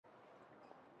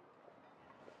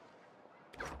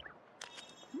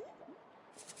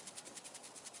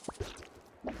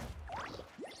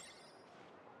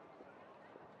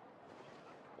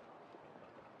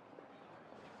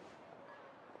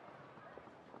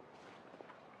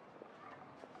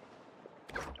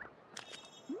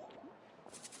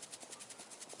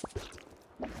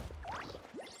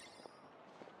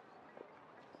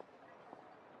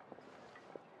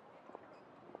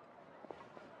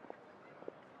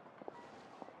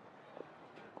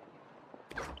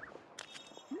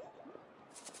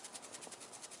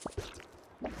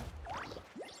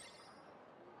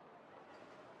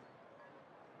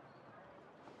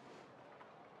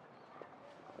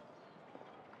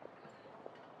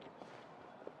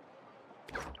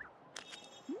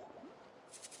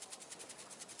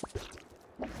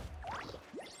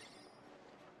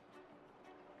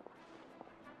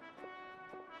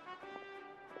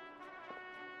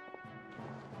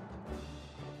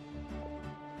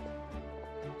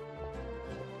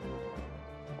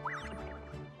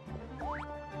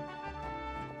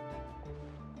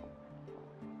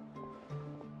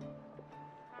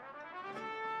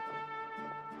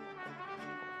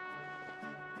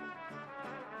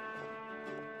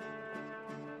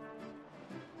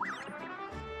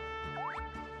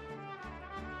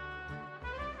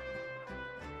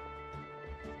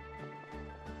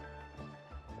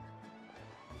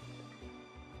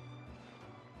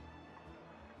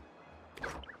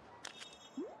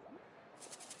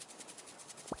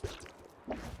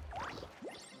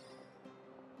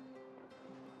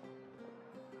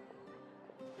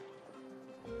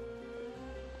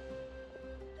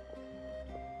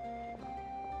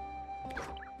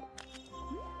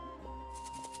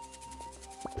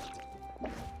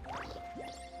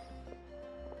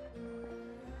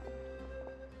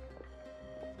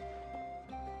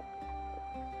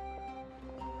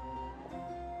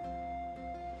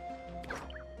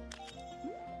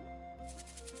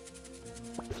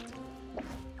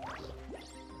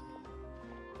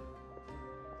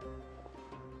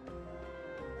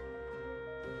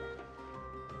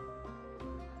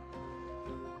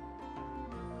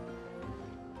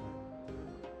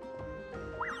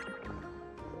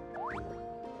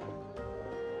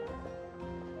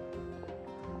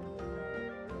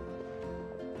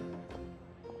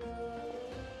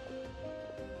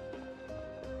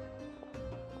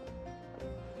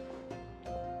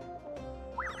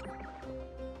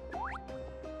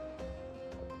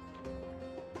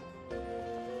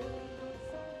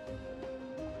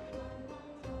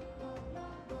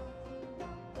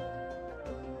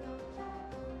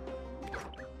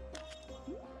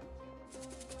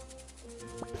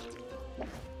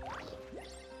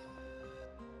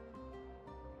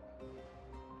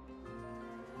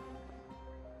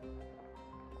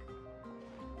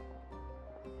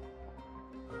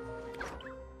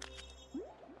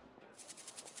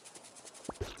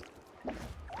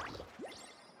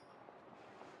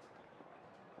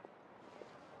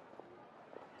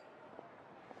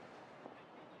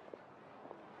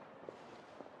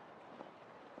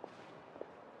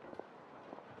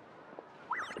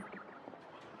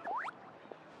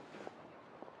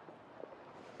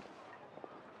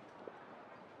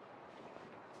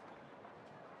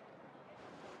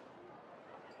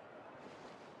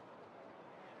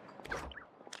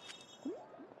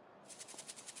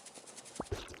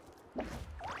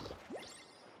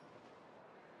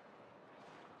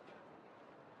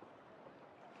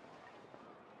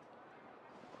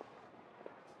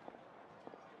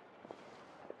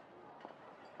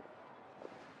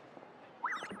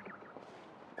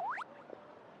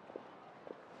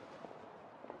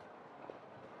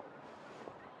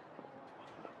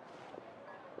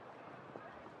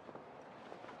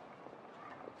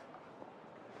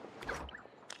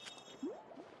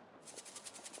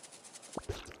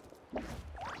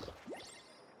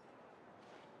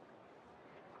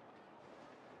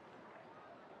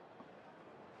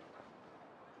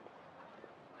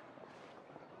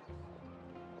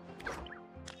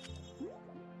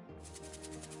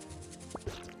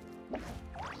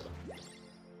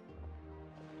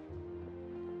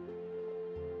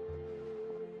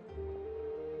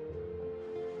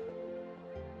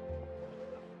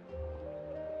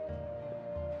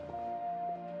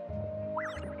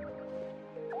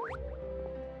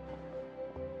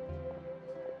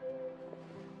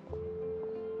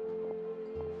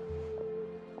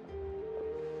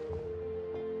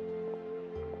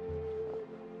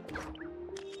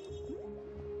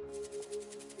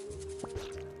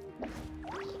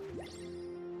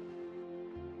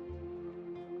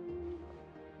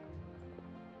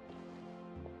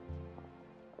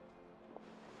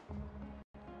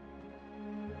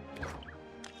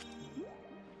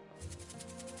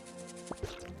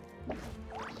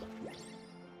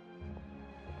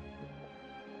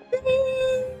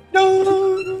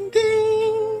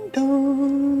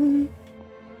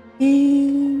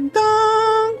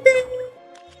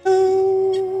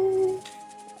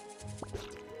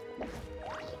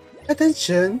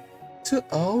Attention to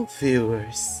all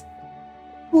viewers.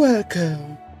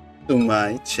 Welcome to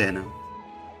my channel.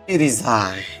 It is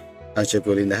I,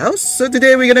 Archibald in the house. So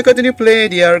today we're gonna continue play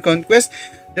the Archon Quest,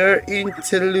 the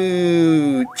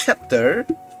Interlude chapter.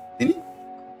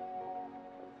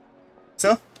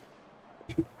 So,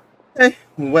 hey,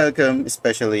 welcome,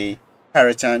 especially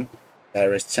Harachan,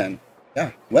 Harachan.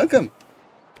 Yeah, welcome.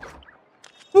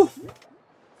 Whew.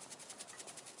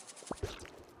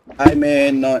 I may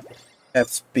not have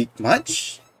speak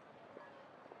much,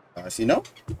 as you know,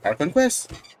 Archon Quest,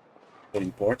 so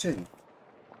important.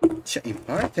 So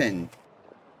important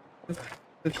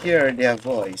to hear their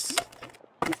voice.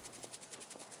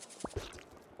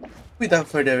 Without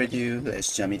further ado,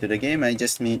 let's jump into the game. I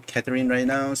just meet Catherine right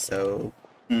now, so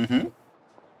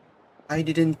I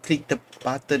didn't click the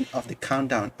button of the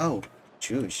countdown. Oh,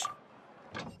 choose.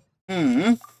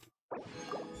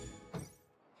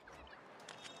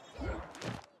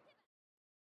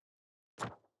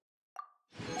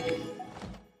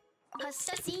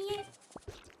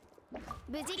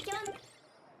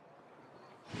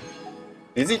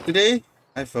 Is it today?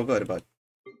 I forgot about.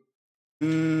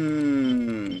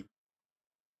 Can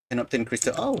obtain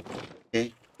crystal. Oh,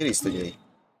 okay. It is today.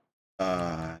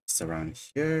 It's around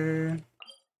here.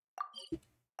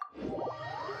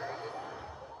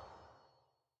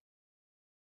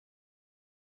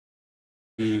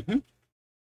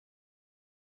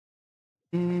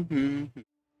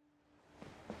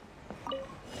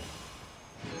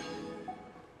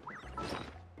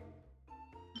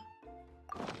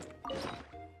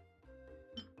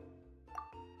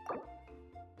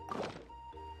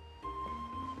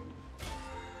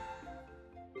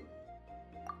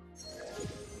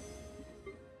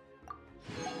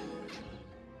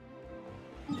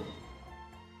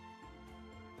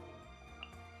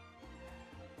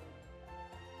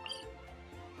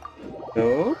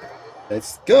 So,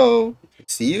 let's go.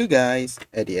 See you guys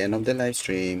at the end of the live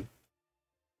stream.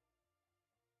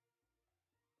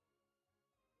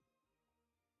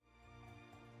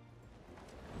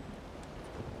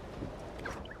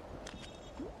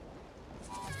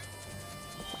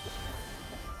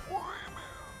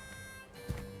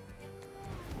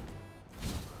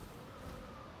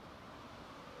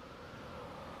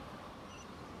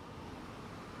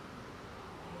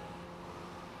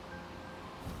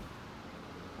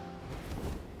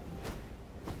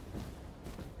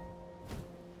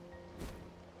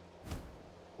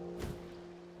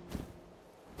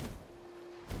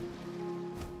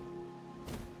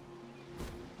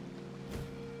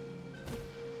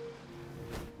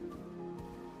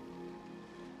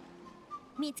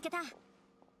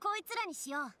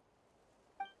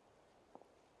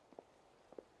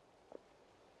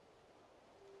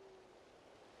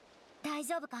大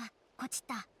丈夫か、こちっ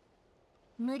た。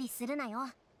無理するなよ。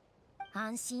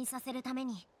安心させるため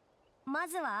に、ま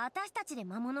ずは私たちで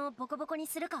魔物をボコボコに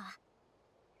するか。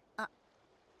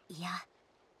いや、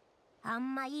あ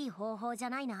んまいい方法じ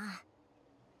ゃないな。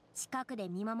近くで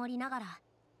見守りながら、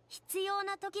必要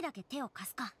な時だけ手を貸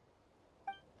すか。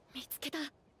見つけた。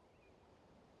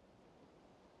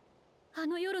あ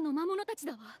の夜の魔物たち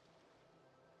だわ。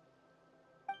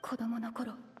子供の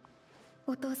頃、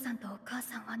お父さんとお母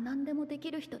さんは何でもで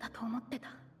きる人だと思ってた。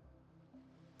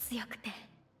強くて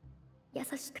優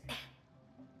しくて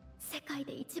世界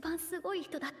で一番すごい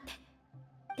人だって。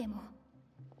でも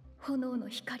炎の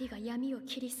光が闇を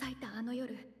切り裂いたあの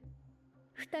夜、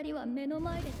二人は目の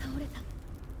前で倒れた。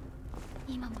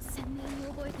今も鮮明に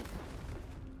覚えてる。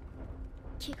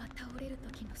木が倒れる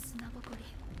時の砂ぼこり、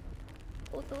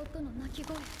弟の泣き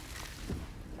声、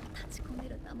立ち込め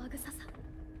る生臭さ、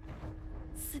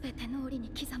すべて脳裏に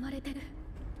刻まれてる。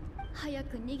早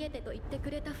く逃げてと言ってく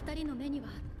れた二人の目には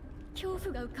恐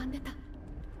怖が浮かんでた。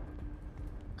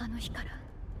あの日から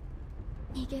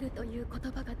逃げるという言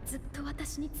葉がずっと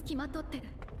私につきまとってる。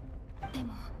で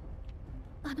も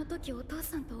あの時お父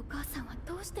さんとお母さんは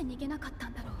どうして逃げなかった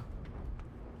んだろう。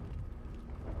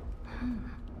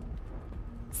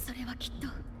それはきっと。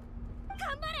頑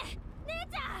張れ姉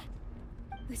ちゃ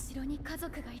ん。後ろに家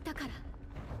族がいたから。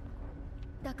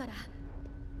だから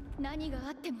何が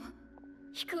あっても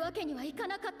引くわけにはいか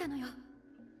なかったのよ。家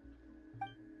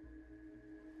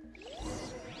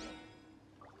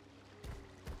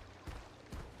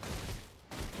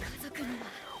族には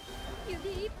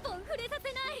指一本触れさ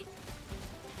せない。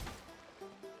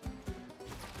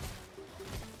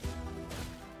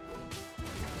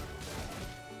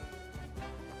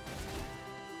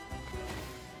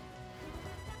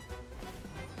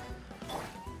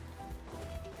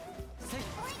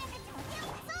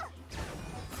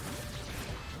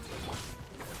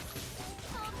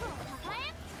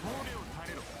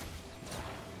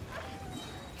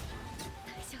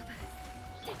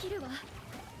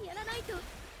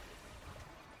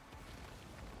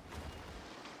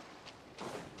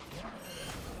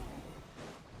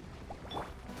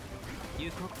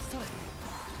行こう。それ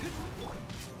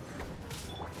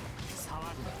触る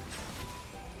な。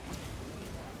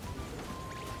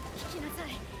引きなさ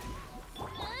い。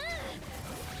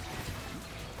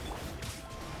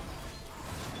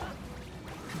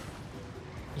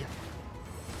いや、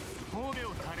褒美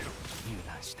を垂れろ。油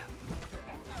断した。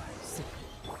せっ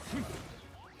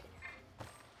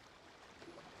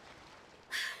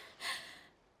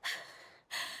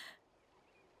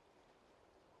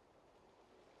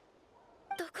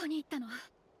どこに行ったの？隠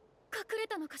れ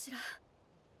たのかしら。あ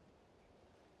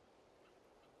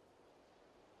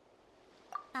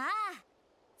あ、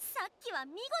さっきは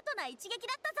見事な一撃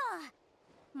だったぞ。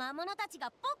魔物たち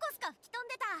がポコスカ吹き飛ん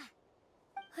でた。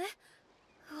え、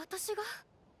私が？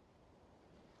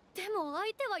でも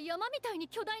相手は山みたいに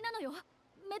巨大なのよ。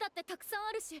目だってたくさん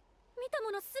あるし、見た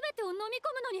もの全てを飲み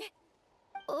込むのに。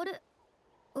あれ、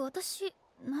私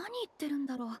何言ってるん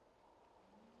だろう。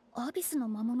アビスの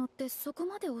魔物ってそこ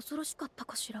まで恐ろしかった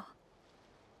かしら。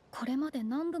これまで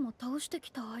何度も倒してき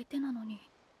た相手なのに。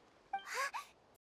あ、